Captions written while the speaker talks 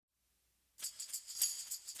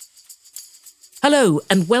Hello,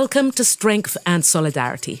 and welcome to Strength and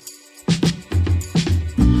Solidarity.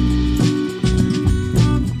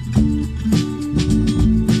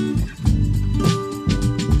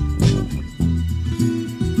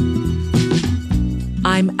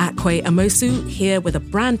 I'm Akwe Amosu, here with a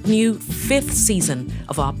brand new 5th season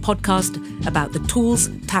of our podcast about the tools,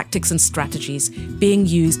 tactics and strategies being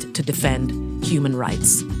used to defend human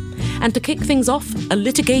rights. And to kick things off, a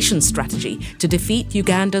litigation strategy to defeat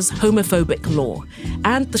Uganda's homophobic law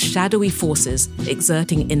and the shadowy forces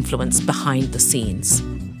exerting influence behind the scenes.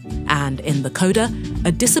 And in the coda,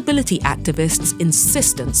 a disability activist's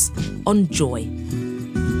insistence on joy.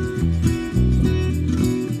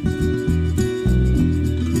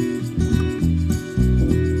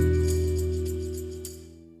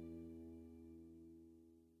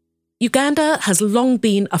 Uganda has long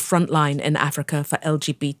been a frontline in Africa for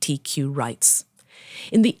LGBTQ rights.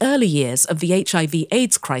 In the early years of the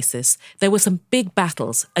HIV/AIDS crisis, there were some big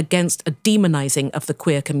battles against a demonizing of the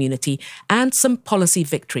queer community and some policy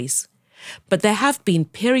victories. But there have been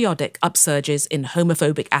periodic upsurges in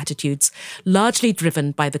homophobic attitudes, largely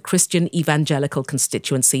driven by the Christian evangelical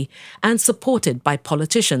constituency and supported by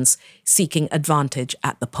politicians seeking advantage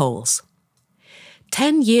at the polls.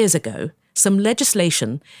 10 years ago, some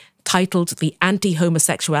legislation titled the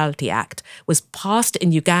Anti-Homosexuality Act was passed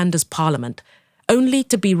in Uganda's parliament, only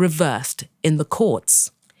to be reversed in the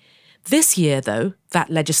courts. This year, though,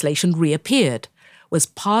 that legislation reappeared, was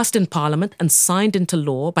passed in parliament and signed into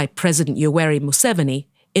law by President Yoweri Museveni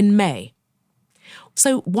in May.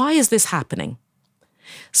 So why is this happening?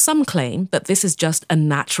 Some claim that this is just a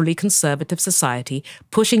naturally conservative society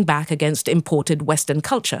pushing back against imported Western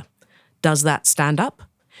culture. Does that stand up?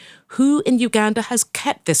 Who in Uganda has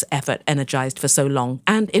kept this effort energized for so long,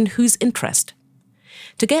 and in whose interest?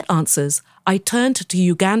 To get answers, I turned to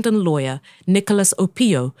Ugandan lawyer Nicholas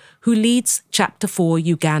Opio, who leads Chapter 4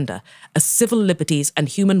 Uganda, a civil liberties and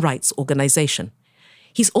human rights organization.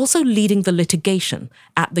 He's also leading the litigation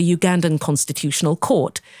at the Ugandan Constitutional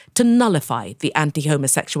Court to nullify the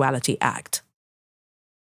Anti-Homosexuality Act.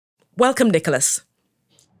 Welcome, Nicholas.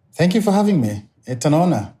 Thank you for having me. It's an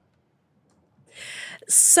honor.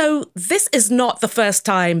 So this is not the first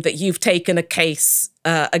time that you've taken a case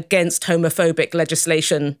against homophobic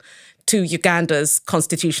legislation to Uganda's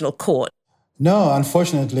Constitutional Court. No,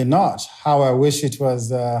 unfortunately not. How I wish it was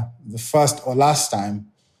the first or last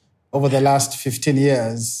time. Over the last 15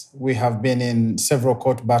 years, we have been in several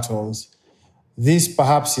court battles. This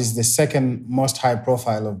perhaps is the second most high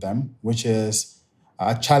profile of them, which is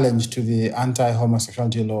a challenge to the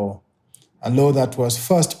anti-homosexuality law, a law that was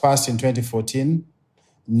first passed in 2014,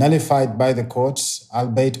 nullified by the courts,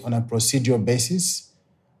 albeit on a procedural basis,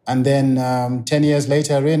 and then 10 years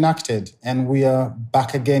later reenacted, and we are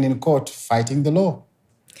back again in court fighting the law.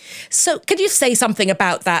 So could you say something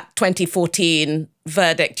about that 2014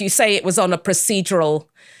 verdict? You say it was on a procedural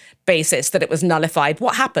basis, that it was nullified.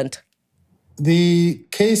 What happened? The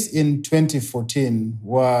case in 2014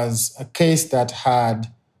 was a case that had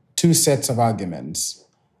two sets of arguments.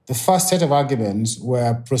 The first set of arguments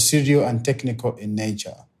were procedural and technical in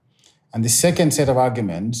nature. And the second set of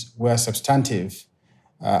arguments were substantive,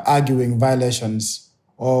 arguing violations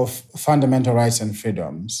of fundamental rights and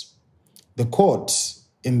freedoms. The courts,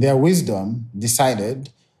 in their wisdom, decided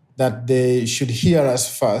that they should hear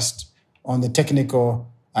us first on the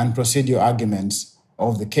technical and procedural arguments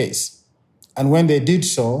of the case. And when they did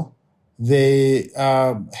so, they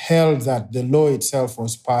held that the law itself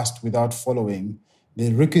was passed without following the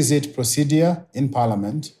requisite procedure in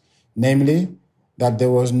Parliament, namely that there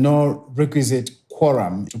was no requisite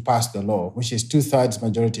quorum to pass the law, which is 2/3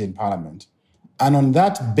 majority in Parliament. And on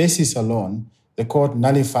that basis alone, the court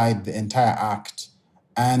nullified the entire act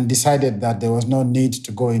and decided that there was no need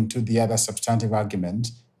to go into the other substantive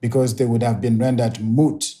argument because they would have been rendered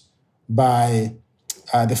moot by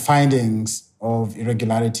the findings of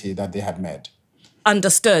irregularity that they had made.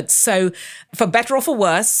 Understood. So, for better or for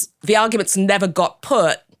worse, the arguments never got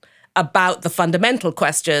put about the fundamental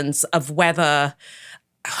questions of whether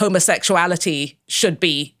homosexuality should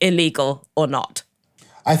be illegal or not.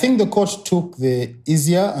 I think the court took the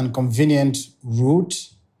easier and convenient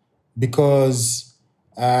route because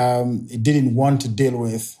it didn't want to deal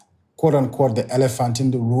with, quote unquote, the elephant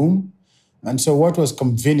in the room. And so what was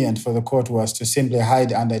convenient for the court was to simply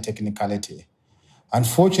hide under technicality.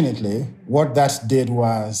 Unfortunately, what that did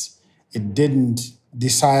was it didn't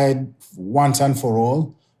decide once and for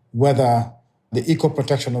all whether the equal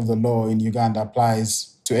protection of the law in Uganda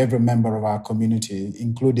applies to every member of our community,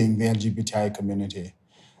 including the LGBTI community.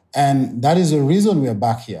 And that is the reason we are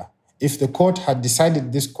back here. If the court had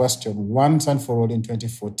decided this question once and for all in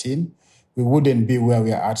 2014, we wouldn't be where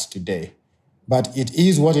we are at today. But it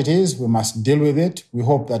is what it is. We must deal with it. We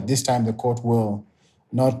hope that this time the court will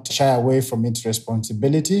not shy away from its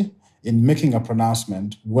responsibility in making a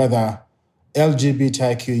pronouncement whether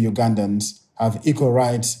LGBTIQ Ugandans have equal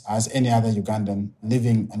rights as any other Ugandan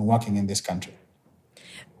living and working in this country.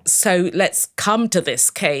 So let's come to this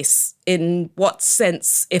case. In what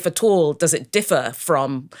sense, if at all, does it differ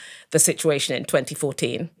from the situation in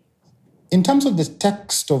 2014? In terms of the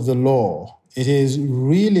text of the law, it is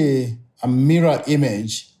really a mirror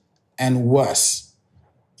image and worse.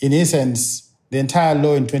 In essence, the entire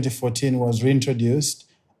law in 2014 was reintroduced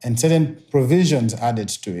and certain provisions added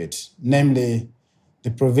to it, namely the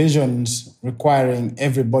provisions requiring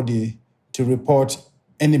everybody to report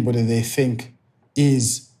anybody they think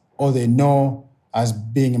is or they know as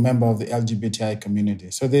being a member of the LGBTI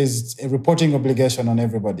community. So there's a reporting obligation on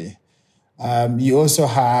everybody. You also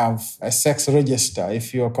have a sex register.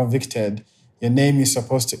 If you're convicted, your name is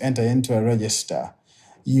supposed to enter into a register.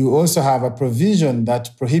 You also have a provision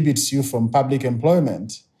that prohibits you from public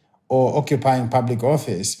employment or occupying public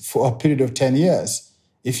office for a period of 10 years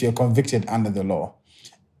if you're convicted under the law.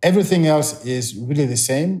 Everything else is really the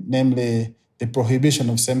same, namely the prohibition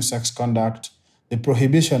of same-sex conduct, the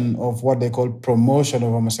prohibition of what they call promotion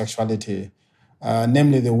of homosexuality,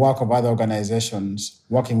 namely the work of other organizations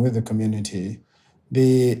working with the community.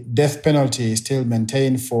 The death penalty is still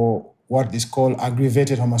maintained for what is called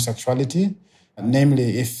aggravated homosexuality,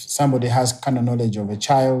 namely if somebody has carnal knowledge of a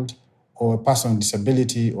child or a person with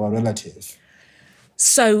disability or a relative.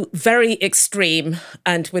 So very extreme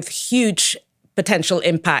and with huge potential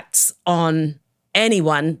impacts on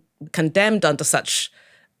anyone condemned under such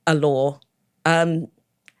a law.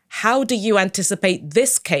 How do you anticipate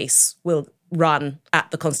this case will run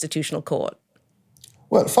at the Constitutional Court?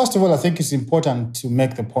 Well, first of all, I think it's important to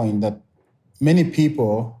make the point that many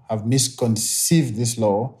people have misconceived this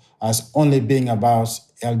law as only being about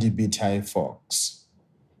LGBTI folks.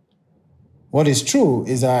 What is true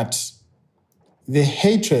is that the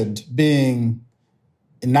hatred being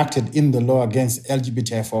enacted in the law against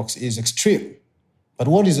LGBTI folks is extreme. But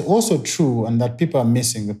what is also true, and that people are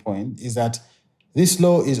missing the point, is that this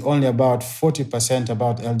law is only about 40%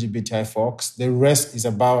 about LGBTI folks. The rest is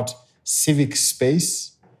about civic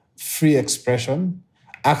space, free expression,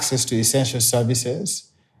 access to essential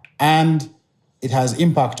services, and it has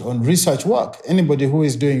impact on research work. Anybody who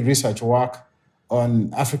is doing research work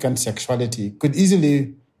on African sexuality could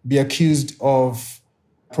easily be accused of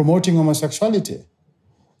promoting homosexuality.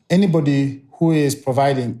 Anybody who is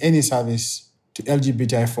providing any service to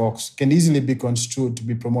LGBTI folks can easily be construed to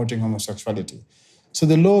be promoting homosexuality. So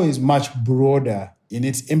the law is much broader in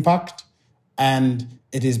its impact, and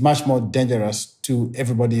it is much more dangerous to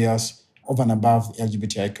everybody else over and above the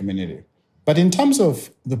LGBTI community. But in terms of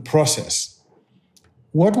the process,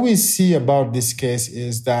 what we see about this case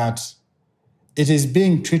is that it is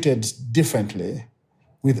being treated differently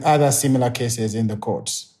with other similar cases in the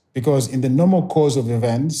courts. Because in the normal course of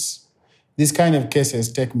events, these kind of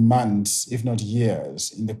cases take months, if not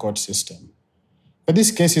years, in the court system. But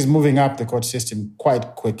this case is moving up the court system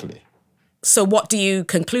quite quickly. So what do you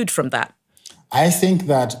conclude from that? I think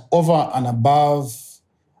that over and above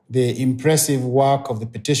the impressive work of the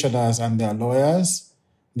petitioners and their lawyers,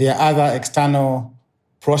 there are other external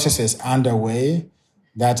processes underway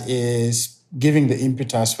that is giving the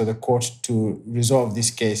impetus for the court to resolve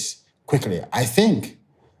this case quickly. I think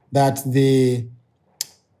that the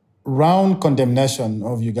round condemnation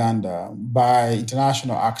of Uganda by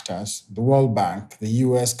international actors, the World Bank, the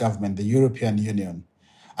US government, the European Union,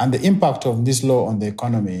 and the impact of this law on the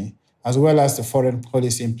economy, as well as the foreign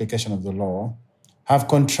policy implication of the law, have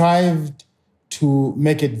contrived to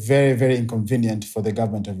make it very, very inconvenient for the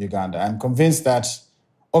government of Uganda. I'm convinced that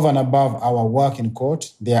over and above our work in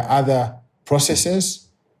court, there are other processes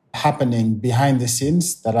happening behind the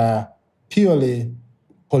scenes that are purely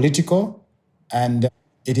political, and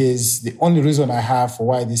it is the only reason I have for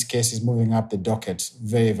why this case is moving up the docket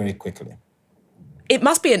very, very quickly. It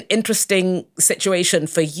must be an interesting situation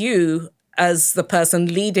for you as the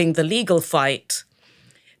person leading the legal fight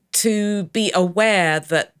to be aware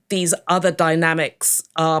that these other dynamics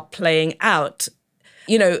are playing out.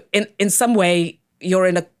 You know, in some way, you're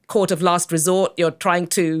in a court of last resort. You're trying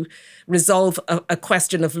to resolve a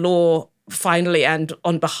question of law finally and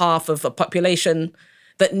on behalf of a population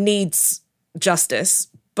that needs justice.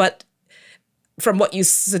 But from what you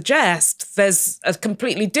suggest, there's a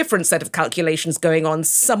completely different set of calculations going on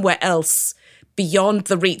somewhere else beyond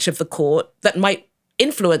the reach of the court that might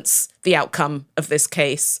influence the outcome of this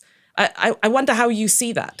case. I wonder how you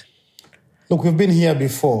see that. Look, we've been here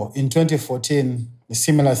before. In 2014, a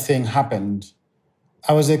similar thing happened.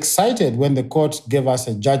 I was excited when the court gave us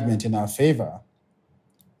a judgment in our favor.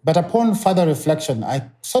 But upon further reflection, I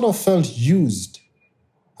sort of felt used.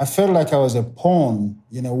 I felt like I was a pawn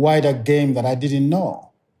in a wider game that I didn't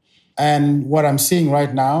know. And what I'm seeing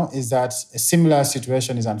right now is that a similar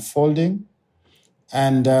situation is unfolding.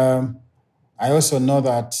 And I also know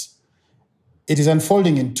that it is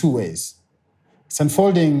unfolding in two ways. It's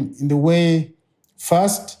unfolding in the way,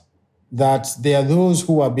 first, that there are those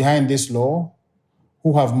who are behind this law,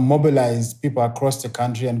 who have mobilized people across the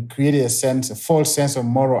country and created a false sense of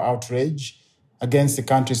moral outrage against the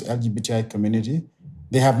country's LGBTI community.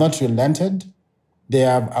 They have not relented. They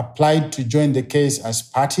have applied to join the case as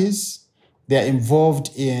parties. They are involved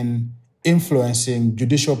in influencing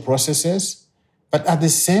judicial processes. But at the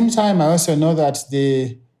same time, I also know that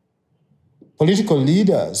the political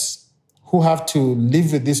leaders who have to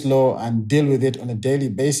live with this law and deal with it on a daily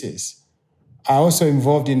basis are also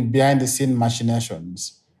involved in behind-the-scene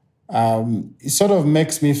machinations. It sort of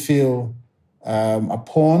makes me feel a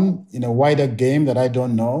pawn in a wider game that I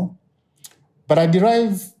don't know. But I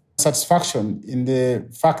derive satisfaction in the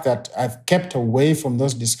fact that I've kept away from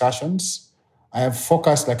those discussions. I have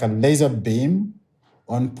focused like a laser beam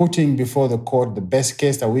on putting before the court the best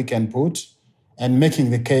case that we can put and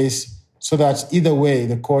making the case so that either way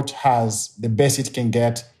the court has the best it can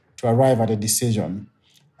get to arrive at a decision.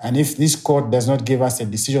 And if this court does not give us a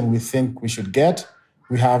decision we think we should get,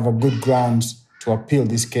 we have a good grounds to appeal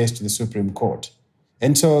this case to the Supreme Court.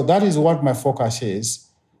 And so that is what my focus is.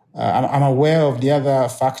 I'm aware of the other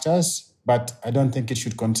factors, but I don't think it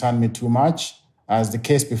should concern me too much, as the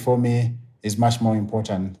case before me is much more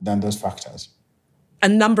important than those factors. A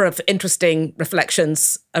number of interesting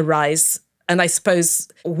reflections arise. And I suppose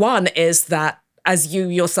one is that, as you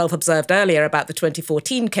yourself observed earlier about the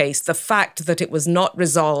 2014 case, the fact that it was not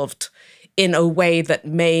resolved in a way that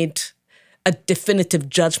made a definitive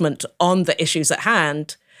judgment on the issues at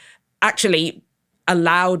hand actually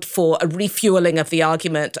allowed for a refueling of the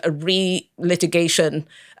argument, a re-litigation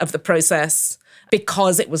of the process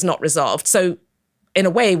because it was not resolved. So in a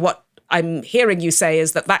way, what I'm hearing you say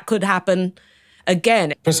is that that could happen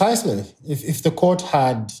again. Precisely. If the court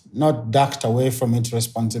had not ducked away from its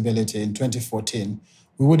responsibility in 2014,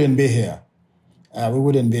 we wouldn't be here.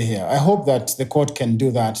 I hope that the court can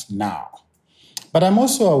do that now. But I'm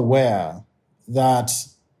also aware that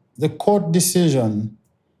the court decision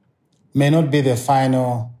may not be the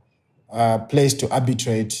final place to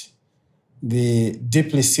arbitrate the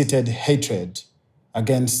deeply seated hatred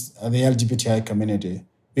against the LGBTI community,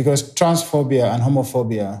 because transphobia and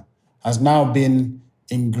homophobia has now been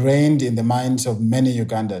ingrained in the minds of many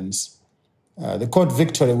Ugandans. The court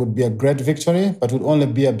victory would be a great victory, but would only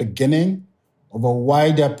be a beginning of a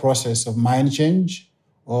wider process of mind change,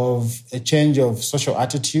 of a change of social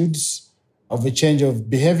attitudes, of a change of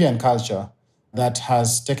behavior and culture that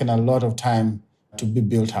has taken a lot of time to be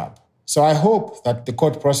built up. So I hope that the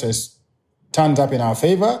court process turns up in our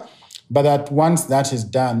favor, but that once that is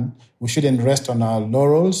done, we shouldn't rest on our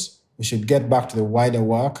laurels. We should get back to the wider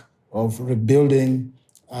work of rebuilding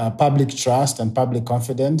public trust and public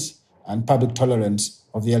confidence and public tolerance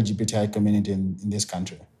of the LGBTI community in this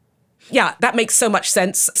country. Yeah, that makes so much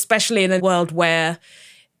sense, especially in a world where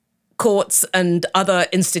courts and other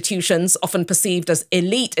institutions, often perceived as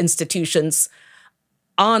elite institutions,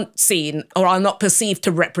 aren't seen or are not perceived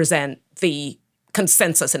to represent the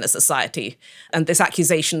consensus in a society. And this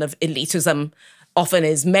accusation of elitism often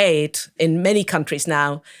is made in many countries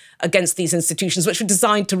now against these institutions, which are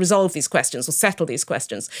designed to resolve these questions or settle these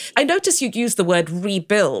questions. I notice you use the word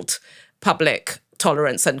rebuild public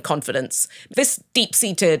tolerance and confidence. This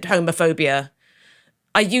deep-seated homophobia,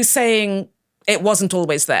 are you saying it wasn't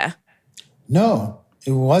always there? No,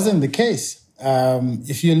 it wasn't the case.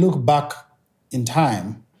 If you look back in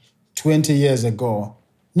time, 20 years ago,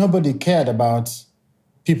 nobody cared about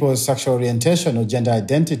people's sexual orientation or gender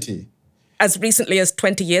identity. As recently as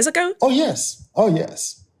 20 years ago? Oh,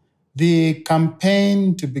 yes. The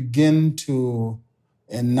campaign to begin to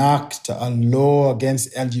enact a law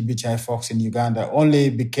against LGBTI folks in Uganda only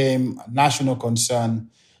became a national concern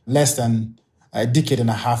less than a decade and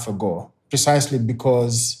a half ago, precisely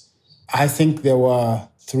because I think there were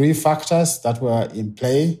three factors that were in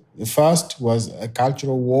play. The first was a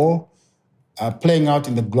cultural war playing out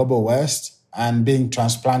in the global West and being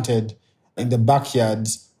transplanted in the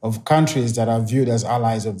backyards of countries that are viewed as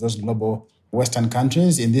allies of those global Western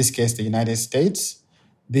countries, in this case, the United States.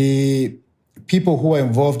 The people who were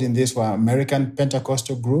involved in this were American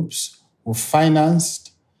Pentecostal groups who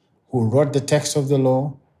financed, who wrote the text of the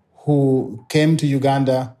law, who came to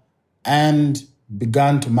Uganda and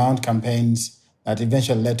began to mount campaigns that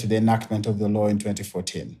eventually led to the enactment of the law in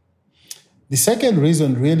 2014. The second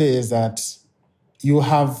reason really is that you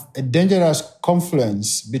have a dangerous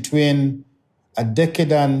confluence between a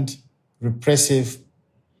decadent, repressive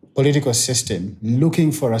political system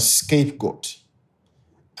looking for a scapegoat.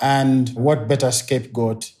 And what better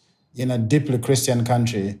scapegoat in a deeply Christian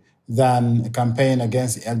country than a campaign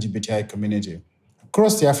against the LGBTI community?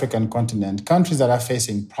 Across the African continent, countries that are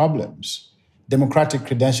facing problems, democratic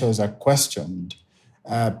credentials are questioned.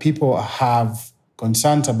 People have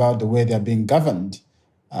concerns about the way they're being governed.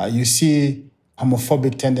 You see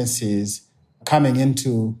homophobic tendencies coming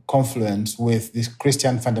into confluence with these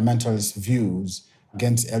Christian fundamentalist views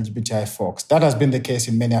against LGBTI folks. That has been the case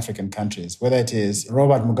in many African countries, whether it is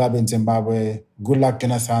Robert Mugabe in Zimbabwe, Goodluck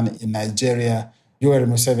Jonathan in Nigeria, Yoweri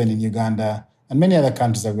Museveni in Uganda, and many other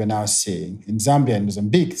countries that we're now seeing. In Zambia and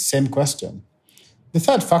Mozambique, same question. The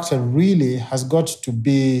third factor really has got to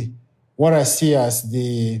be what I see as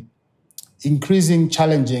the increasing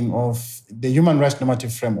challenging of the human rights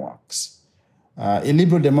normative frameworks.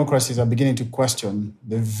 Illiberal democracies are beginning to question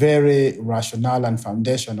the very rationale and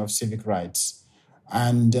foundation of civic rights.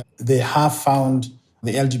 And they have found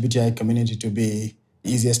the LGBTI community to be the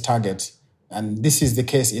easiest target. And this is the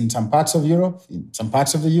case in some parts of Europe, in some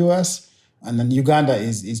parts of the US, and then Uganda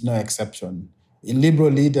is no exception. Illiberal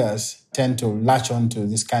leaders tend to latch on to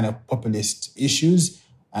this kind of populist issues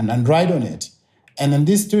and ride on it. And then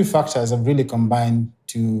these three factors have really combined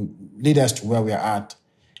to lead us to where we are at.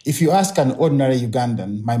 If you ask an ordinary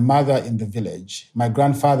Ugandan, my mother in the village, my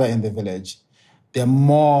grandfather in the village, there are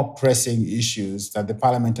more pressing issues that the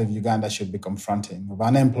Parliament of Uganda should be confronting, of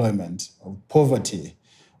unemployment, of poverty,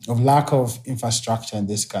 of lack of infrastructure in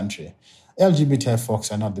this country. LGBTI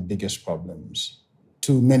folks are not the biggest problems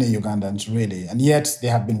to many Ugandans, really, and yet they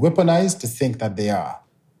have been weaponized to think that they are.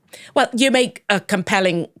 Well, you make a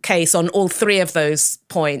compelling case on all three of those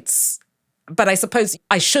points, but I suppose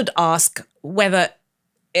I should ask whether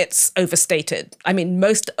it's overstated. I mean,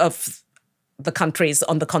 most of the countries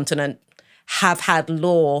on the continent have had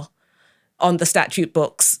law on the statute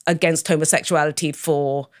books against homosexuality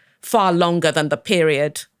for far longer than the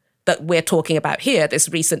period that we're talking about here, this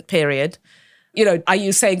recent period. You know, are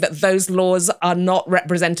you saying that those laws are not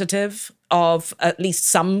representative of at least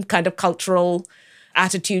some kind of cultural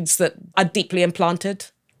attitudes that are deeply implanted?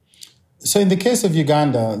 So in the case of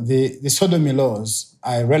Uganda, the sodomy laws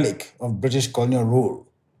are a relic of British colonial rule.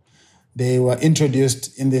 They were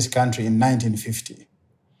introduced in this country in 1950.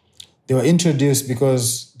 They were introduced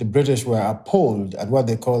because the British were appalled at what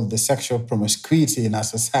they called the sexual promiscuity in our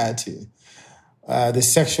society, the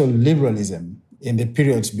sexual liberalism in the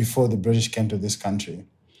periods before the British came to this country.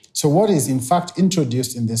 So what is in fact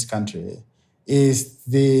introduced in this country is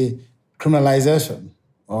the criminalization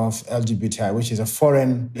of LGBTI, which is a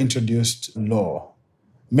foreign introduced law.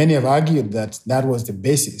 Many have argued that that was the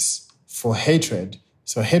basis for hatred.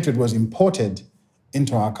 So hatred was imported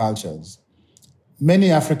into our cultures.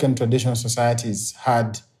 Many African traditional societies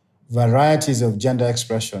had varieties of gender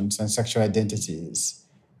expressions and sexual identities.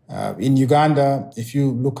 In Uganda, if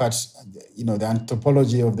you look at the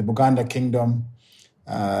anthropology of the Buganda kingdom,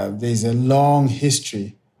 there's a long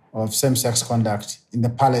history of same-sex conduct in the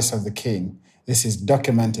palace of the king. This is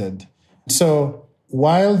documented. So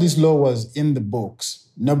while this law was in the books,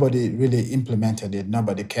 nobody really implemented it,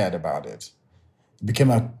 nobody cared about it. It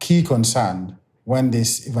became a key concern when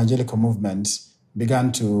these evangelical movements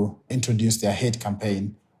began to introduce their hate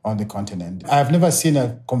campaign on the continent. I have never seen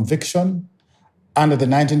a conviction under the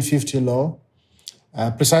 1950 law,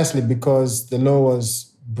 precisely because the law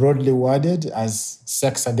was broadly worded as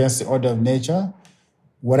sex against the order of nature,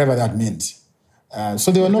 whatever that means.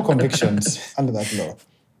 So there were no convictions under that law.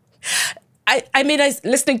 I mean,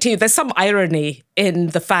 listening to you, there's some irony in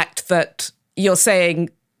the fact that you're saying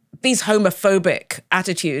these homophobic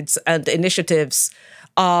attitudes and initiatives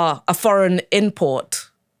are a foreign import,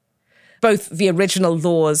 both the original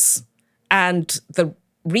laws and the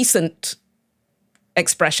recent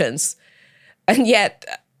expressions. And yet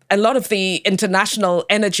a lot of the international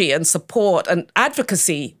energy and support and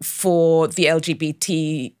advocacy for the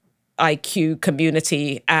LGBTIQ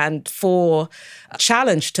community and for a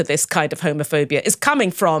challenge to this kind of homophobia is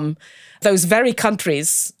coming from those very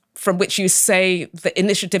countries from which you say the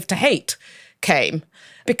initiative to hate came.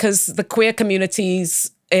 Because the queer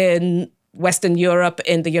communities in Western Europe,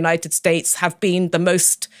 in the United States, have been the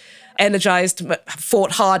most energized,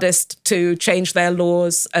 fought hardest to change their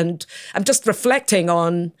laws. And I'm just reflecting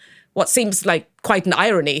on what seems like quite an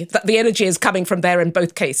irony, that the energy is coming from there in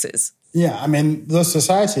both cases. Yeah, I mean, those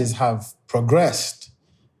societies have progressed.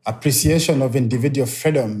 Appreciation of individual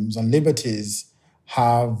freedoms and liberties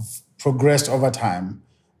have progressed over time.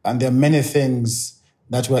 And there are many things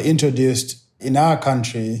that were introduced in our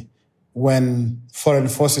country when foreign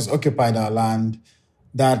forces occupied our land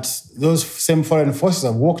that those same foreign forces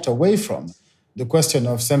have walked away from. The question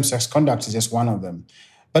of same-sex conduct is just one of them.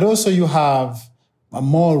 But also you have a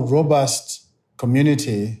more robust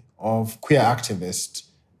community of queer activists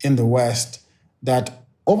in the West that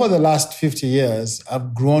over the last 50 years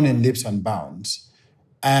have grown in leaps and bounds.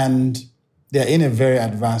 And they're in a very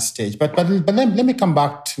advanced stage. But let me come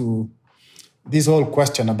back to this whole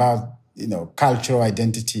question about, cultural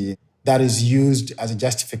identity that is used as a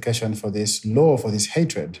justification for this law, for this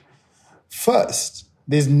hatred. First,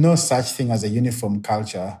 there's no such thing as a uniform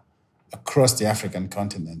culture across the African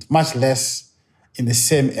continent, much less in the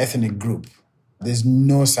same ethnic group. There's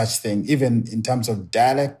no such thing, even in terms of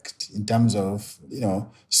dialect, in terms of,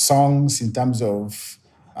 songs, in terms of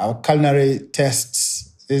our culinary tastes.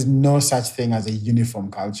 There's no such thing as a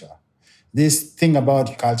uniform culture. This thing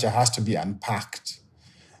about culture has to be unpacked.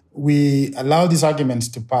 We allow these arguments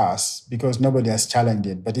to pass because nobody has challenged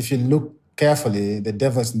it. But if you look carefully, the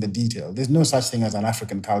devil's in the detail. There's no such thing as an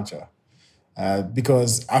African culture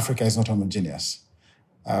because Africa is not homogeneous.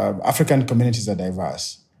 African communities are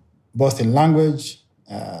diverse, both in language,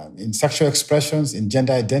 in sexual expressions, in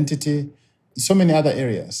gender identity, in so many other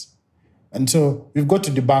areas. And so we've got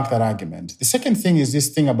to debunk that argument. The second thing is this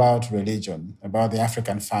thing about religion, about the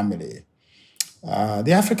African family.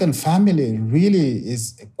 The African family really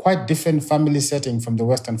is a quite different family setting from the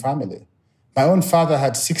Western family. My own father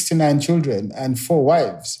had 69 children and 4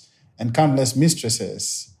 wives and countless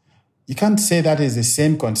mistresses. You can't say that is the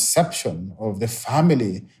same conception of the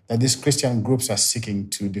family that these Christian groups are seeking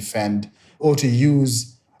to defend or to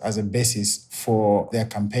use as a basis for their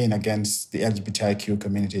campaign against the LGBTIQ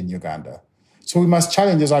community in Uganda. So we must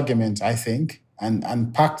challenge those arguments, I think, and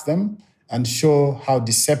unpack them and show how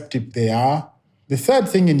deceptive they are. The third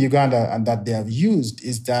thing in Uganda and that they have used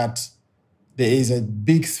is that there is a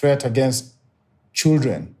big threat against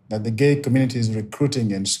children that the gay community is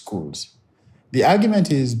recruiting in schools. The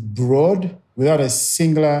argument is broad without a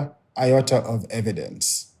singular iota of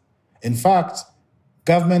evidence. In fact,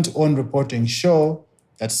 government-owned reporting show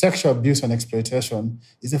that sexual abuse and exploitation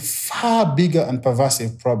is a far bigger and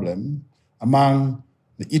pervasive problem among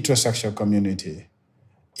the heterosexual community.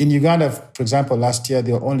 In Uganda, for example, last year,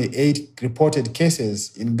 there were only 8 reported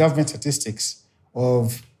cases in government statistics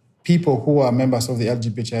of people who are members of the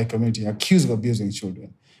LGBTI community accused of abusing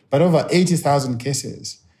children, but over 80,000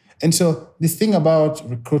 cases. And so this thing about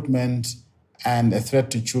recruitment and a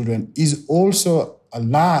threat to children is also a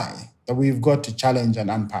lie that we've got to challenge and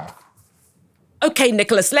unpack. Okay,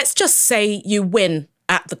 Nicholas, let's just say you win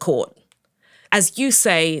at the court. As you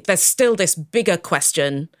say, there's still this bigger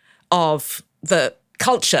question of the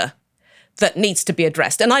culture that needs to be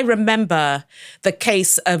addressed. And I remember the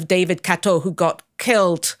case of David Kato, who got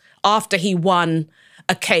killed after he won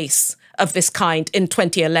a case of this kind in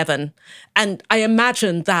 2011. And I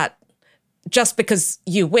imagine that just because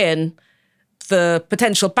you win, the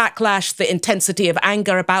potential backlash, the intensity of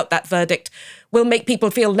anger about that verdict will make people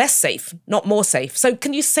feel less safe, not more safe. So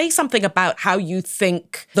can you say something about how you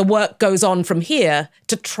think the work goes on from here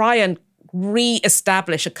to try and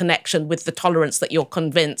re-establish a connection with the tolerance that you're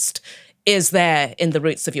convinced is there in the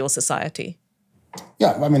roots of your society?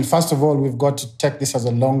 Yeah, first of all, we've got to take this as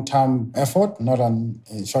a long-term effort, not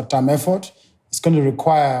a short-term effort. It's going to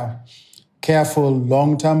require careful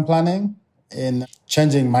long-term planning in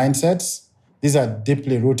changing mindsets. These are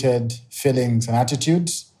deeply rooted feelings and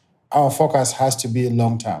attitudes. Our focus has to be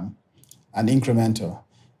long-term and incremental.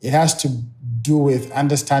 It has to do with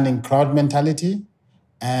understanding crowd mentality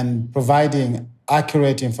and providing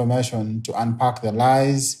accurate information to unpack the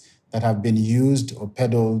lies that have been used or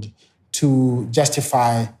peddled to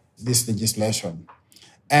justify this legislation.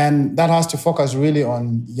 And that has to focus really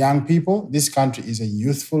on young people. This country is a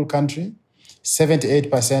youthful country.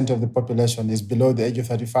 78% of the population is below the age of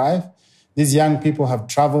 35. These young people have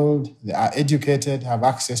traveled, they are educated, have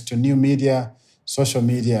access to new media, social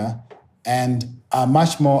media, and are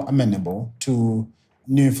much more amenable to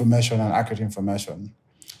new information and accurate information.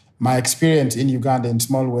 My experience in Uganda in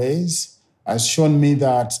small ways has shown me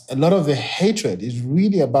that a lot of the hatred is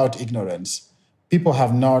really about ignorance. People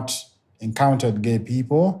have not encountered gay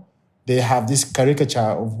people. They have this caricature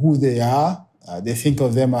of who they are. They think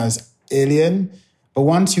of them as alien. But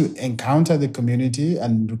once you encounter the community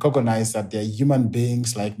and recognize that they're human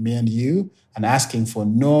beings like me and you and asking for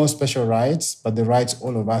no special rights, but the rights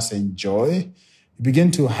all of us enjoy, you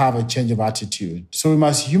begin to have a change of attitude. So we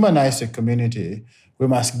must humanize the community. We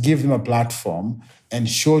must give them a platform and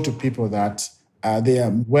show to people that they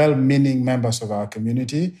are well-meaning members of our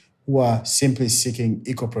community who are simply seeking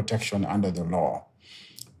equal protection under the law.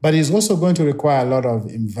 But it's also going to require a lot of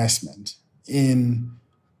investment in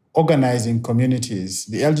organizing communities.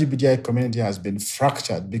 The LGBTI community has been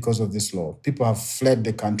fractured because of this law. People have fled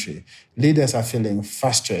the country. Leaders are feeling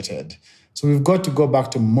frustrated. So we've got to go back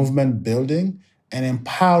to movement building and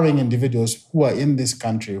empowering individuals who are in this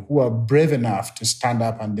country, who are brave enough to stand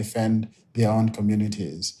up and defend their own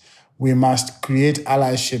communities. We must create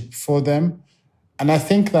allyship for them. And I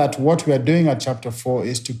think that what we are doing at Chapter 4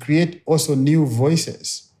 is to create also new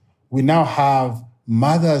voices. We now have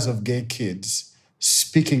mothers of gay kids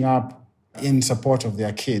speaking up in support of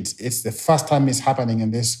their kids. It's the first time it's happening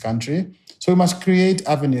in this country. So we must create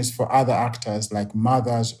avenues for other actors like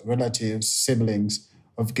mothers, relatives, siblings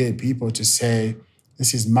of gay people to say,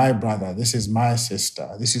 this is my brother, this is my sister,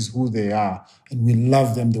 this is who they are, and we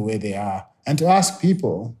love them the way they are. And to ask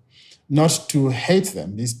people not to hate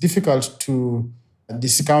them. It's difficult to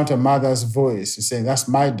discount a mother's voice to say, that's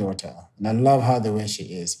my daughter, and I love her the way she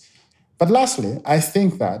is. But lastly, I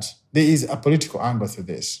think that there is a political angle to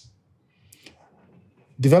this.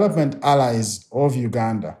 Development allies of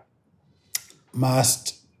Uganda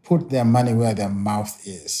must put their money where their mouth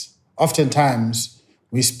is. Oftentimes,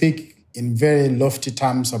 we speak in very lofty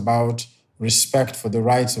terms about respect for the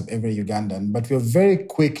rights of every Ugandan, but we're very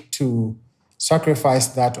quick to sacrifice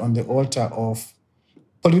that on the altar of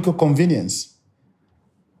political convenience.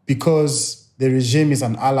 Because the regime is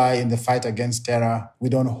an ally in the fight against terror, we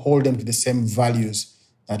don't hold them to the same values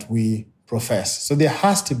that we profess. So there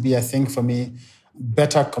has to be, I think, for me,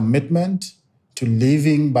 better commitment to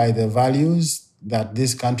living by the values that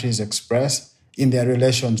these countries express in their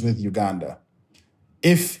relations with Uganda.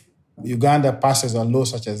 If Uganda passes a law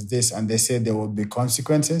such as this and they say there will be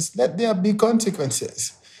consequences, let there be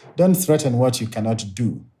consequences. Don't threaten what you cannot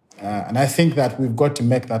do. And I think that we've got to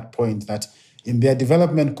make that point that in their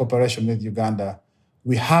development cooperation with Uganda,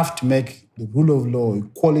 we have to make the rule of law,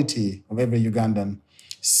 equality of every Ugandan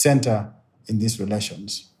center in these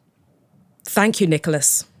relations. Thank you,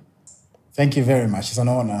 Nicholas. Thank you very much. It's an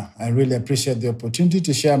honor. I really appreciate the opportunity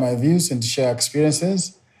to share my views and to share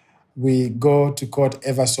experiences. We go to court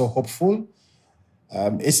ever so hopeful.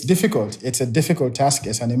 It's difficult. It's a difficult task.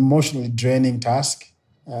 It's an emotionally draining task.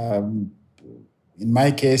 In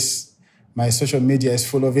my case, my social media is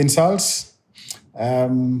full of insults.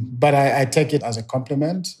 But I take it as a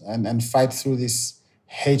compliment and fight through this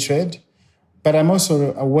hatred. But I'm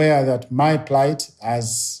also aware that my plight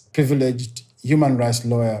as privileged human rights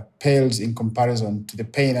lawyer pales in comparison to the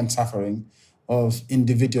pain and suffering of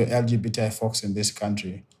individual LGBTI folks in this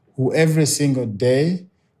country, who every single day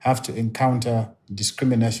have to encounter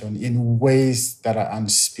discrimination in ways that are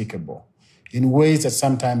unspeakable, in ways that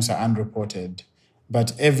sometimes are unreported,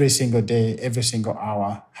 but every single day, every single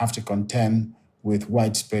hour have to contend with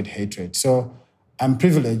widespread hatred. So I'm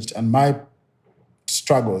privileged, and my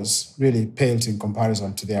struggles really pales in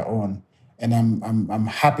comparison to their own. And I'm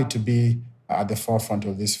happy to be at the forefront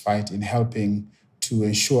of this fight in helping to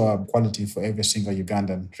ensure equality for every single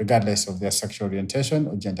Ugandan, regardless of their sexual orientation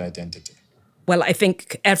or gender identity. Well, I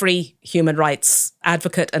think every human rights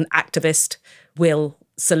advocate and activist will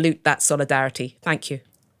salute that solidarity. Thank you.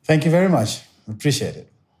 Thank you very much. Appreciate it.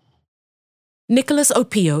 Nicholas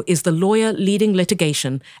Opio is the lawyer leading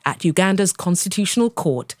litigation at Uganda's Constitutional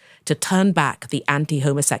Court to turn back the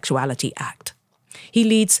Anti-Homosexuality Act. He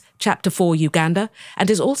leads Chapter 4 Uganda and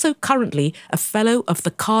is also currently a fellow of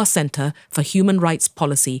the Carr Center for Human Rights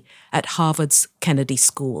Policy at Harvard's Kennedy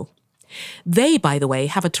School. They, by the way,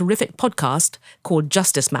 have a terrific podcast called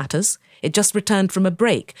Justice Matters. It just returned from a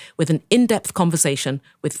break with an in-depth conversation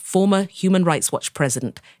with former Human Rights Watch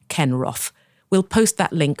President Ken Roth. We'll post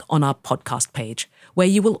that link on our podcast page, where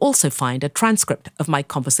you will also find a transcript of my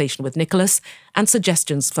conversation with Nicholas and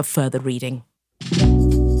suggestions for further reading.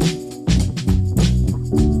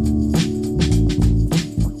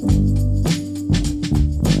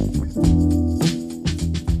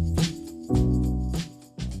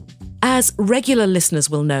 As regular listeners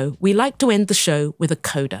will know, we like to end the show with a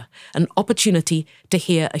coda, an opportunity to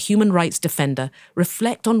hear a human rights defender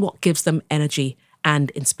reflect on what gives them energy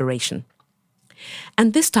and inspiration.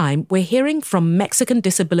 And this time, we're hearing from Mexican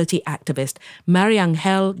disability activist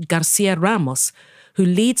Mariangel Garcia Ramos, who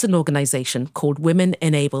leads an organization called Women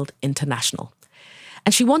Enabled International.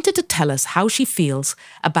 And she wanted to tell us how she feels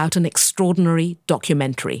about an extraordinary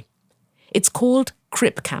documentary. It's called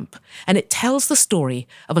Crip Camp, and it tells the story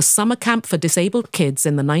of a summer camp for disabled kids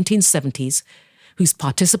in the 1970s, whose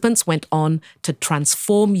participants went on to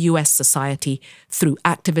transform US society through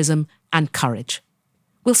activism and courage.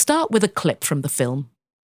 We'll start with a clip from the film.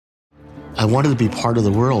 I wanted to be part of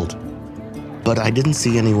the world. but I didn't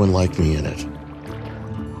see anyone like me in it.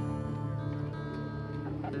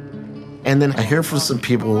 And then I hear from some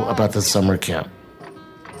people about the summer camp.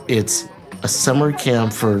 It's a summer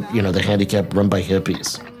camp for, the handicapped run by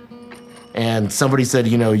hippies. And somebody said,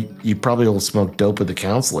 you probably will smoke dope with the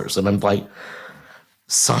counselors. And I'm like,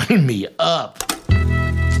 sign me up.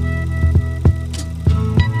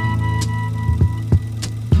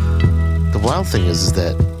 The wild thing is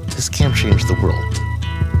that this camp changed the world.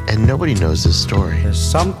 And nobody knows this story. There's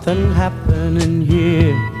something happening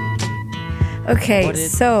here. Okay,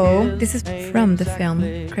 so this is from the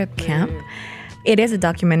film Crip Camp. It is a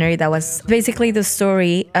documentary that was basically the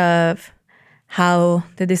story of how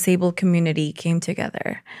the disabled community came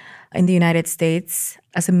together in the United States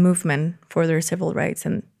as a movement for their civil rights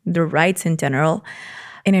and their rights in general.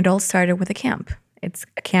 And it all started with a camp. It's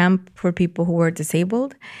a camp for people who were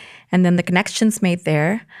disabled. And then the connections made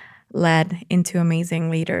there led into amazing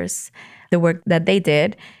leaders. The work that they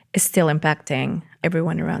did is still impacting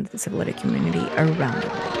everyone around the disability community around the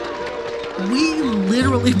world. We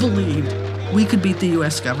literally believed we could beat the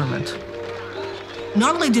U.S. government.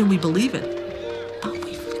 Not only did we believe it, but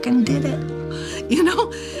we freaking did it.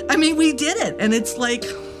 We did it. And it's like,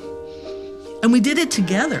 and we did it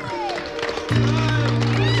together.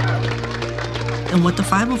 And what the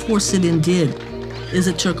 504 sit-in did is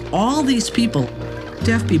it took all these people,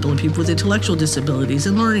 deaf people and people with intellectual disabilities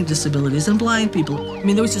and learning disabilities and blind people.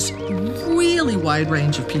 There was this really wide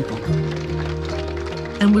range of people.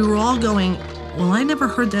 And we were all going, well, I never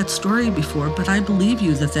heard that story before, but I believe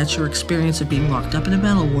you that that's your experience of being locked up in a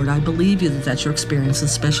mental ward. I believe you that that's your experience in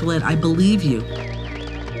special ed. I believe you.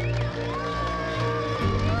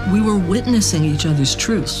 We were witnessing each other's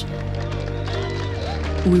truths.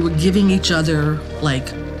 We were giving each other,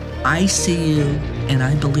 I see you and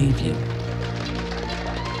I believe you.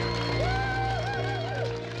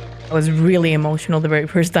 I was really emotional the very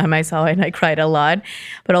first time I saw it, and I cried a lot.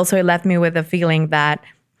 But also it left me with a feeling that,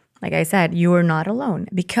 like I said, you are not alone.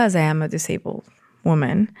 Because I am a disabled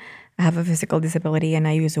woman, I have a physical disability, and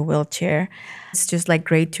I use a wheelchair. It's just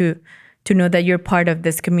great to know that you're part of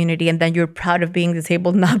this community and that you're proud of being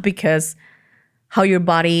disabled, not because how your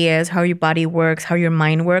body is, how your body works, how your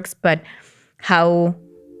mind works, but how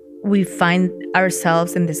we find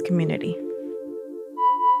ourselves in this community.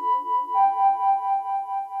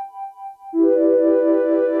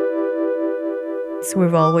 So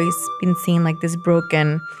we've always been seen like this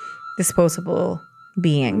broken, disposable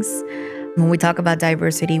beings. When we talk about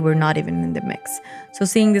diversity, we're not even in the mix. So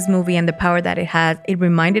seeing this movie and the power that it had, it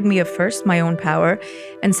reminded me of first my own power,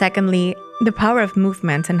 and secondly, the power of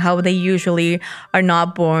movement and how they usually are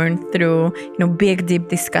not born through, big, deep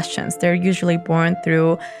discussions. They're usually born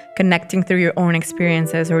through connecting through your own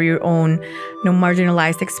experiences or your own,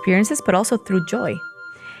 marginalized experiences, but also through joy.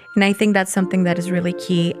 And I think that's something that is really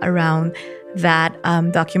key around that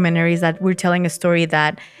documentary, is that we're telling a story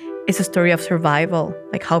that is a story of survival,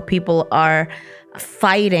 like how people are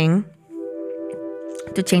fighting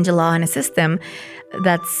to change a law and a system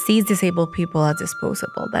that sees disabled people as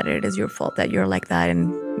disposable, that it is your fault that you're like that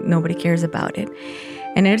and nobody cares about it.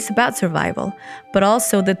 And it's about survival, but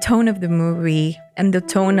also the tone of the movie and the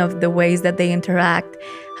tone of the ways that they interact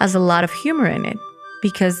has a lot of humor in it,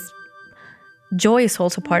 because joy is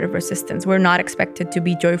also part of resistance. We're not expected to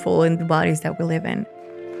be joyful in the bodies that we live in.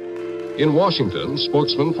 In Washington,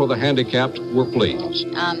 spokesmen for the handicapped were pleased.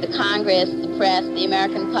 The Congress, the press, the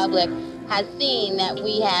American public has seen that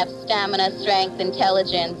we have stamina, strength,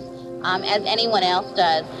 intelligence, as anyone else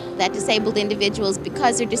does. That disabled individuals,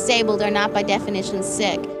 because they're disabled, are not by definition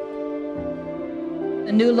sick.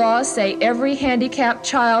 The new laws say every handicapped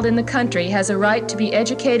child in the country has a right to be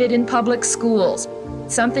educated in public schools,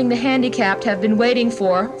 something the handicapped have been waiting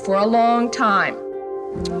for a long time.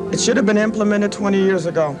 It should have been implemented 20 years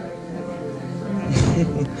ago.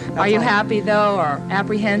 Are you happy, though, or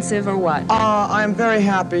apprehensive, or what? I'm very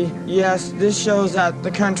happy. Yes, this shows that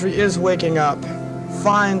the country is waking up.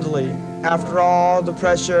 Finally, after all the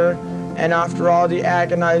pressure and after all the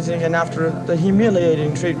agonizing and after the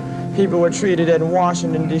humiliating treatment people were treated in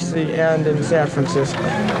Washington, D.C. and in San Francisco.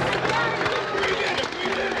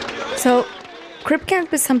 So, Crip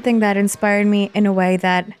Camp is something that inspired me in a way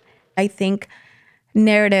that I think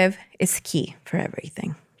narrative is key for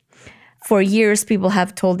everything. For years, people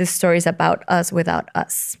have told these stories about us without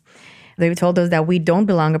us. They've told us that we don't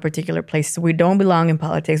belong in particular places. We don't belong in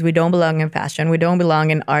politics. We don't belong in fashion. We don't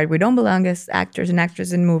belong in art. We don't belong as actors and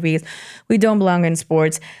actresses in movies. We don't belong in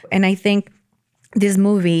sports. And I think this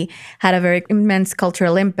movie had a very immense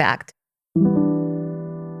cultural impact.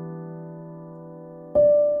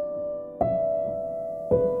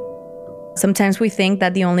 Sometimes we think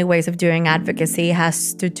that the only ways of doing advocacy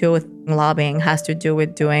has to do with lobbying, has to do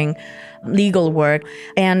with doing legal work.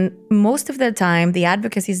 And most of the time, the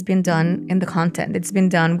advocacy has been done in the content. It's been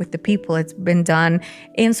done with the people. It's been done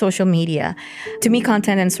in social media. To me,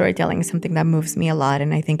 content and storytelling is something that moves me a lot.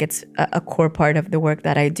 And I think it's a core part of the work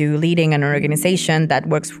that I do, leading an organization that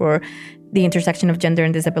works for the intersection of gender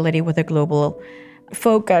and disability with a global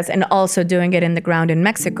focus, and also doing it in the ground in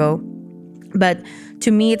Mexico. But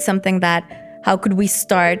to me, it's something that, how could we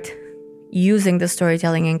start using the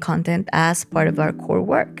storytelling and content as part of our core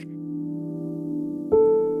work?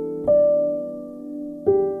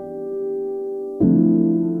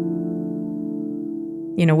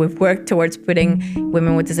 You know, we've worked towards putting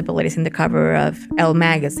women with disabilities in the cover of Elle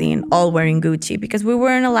magazine, all wearing Gucci, because we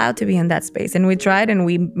weren't allowed to be in that space. And we tried and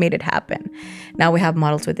we made it happen. Now we have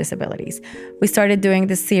models with disabilities. We started doing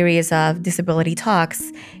this series of disability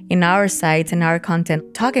talks in our sites and our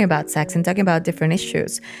content, talking about sex and talking about different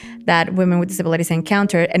issues that women with disabilities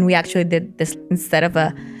encounter. And we actually did this instead of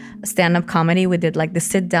a stand-up comedy. We did like the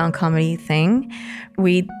sit-down comedy thing.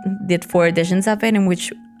 We did 4 editions of it in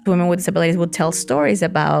which women with disabilities would tell stories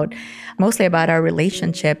about, mostly about our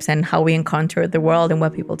relationships and how we encounter the world and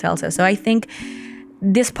what people tell us. So I think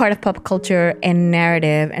this part of pop culture and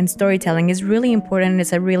narrative and storytelling is really important.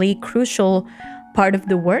 It's a really crucial part of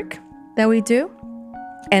the work that we do.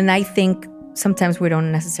 And I think sometimes we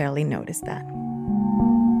don't necessarily notice that.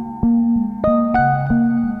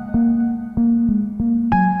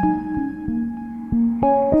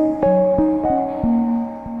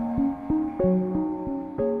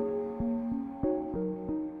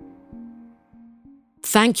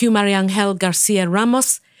 Thank you, Mariangel Garcia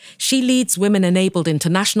Ramos. She leads Women Enabled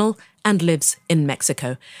International and lives in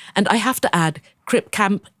Mexico. And I have to add, Crip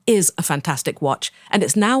Camp is a fantastic watch, and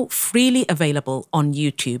it's now freely available on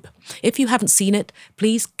YouTube. If you haven't seen it,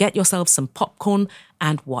 please get yourself some popcorn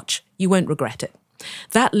and watch. You won't regret it.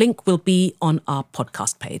 That link will be on our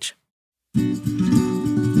podcast page.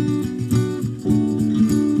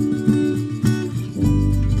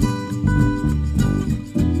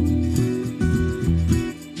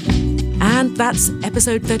 And that's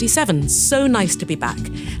episode 37. So nice to be back.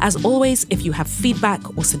 As always, if you have feedback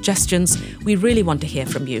or suggestions, we really want to hear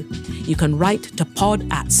from you. You can write to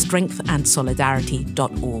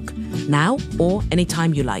pod@strengthandsolidarity.org, now or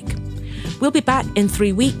anytime you like. We'll be back in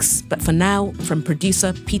 3 weeks, but for now, from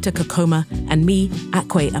producer Peter Kokoma and me,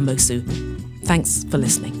 Akwe Amosu, thanks for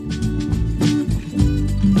listening.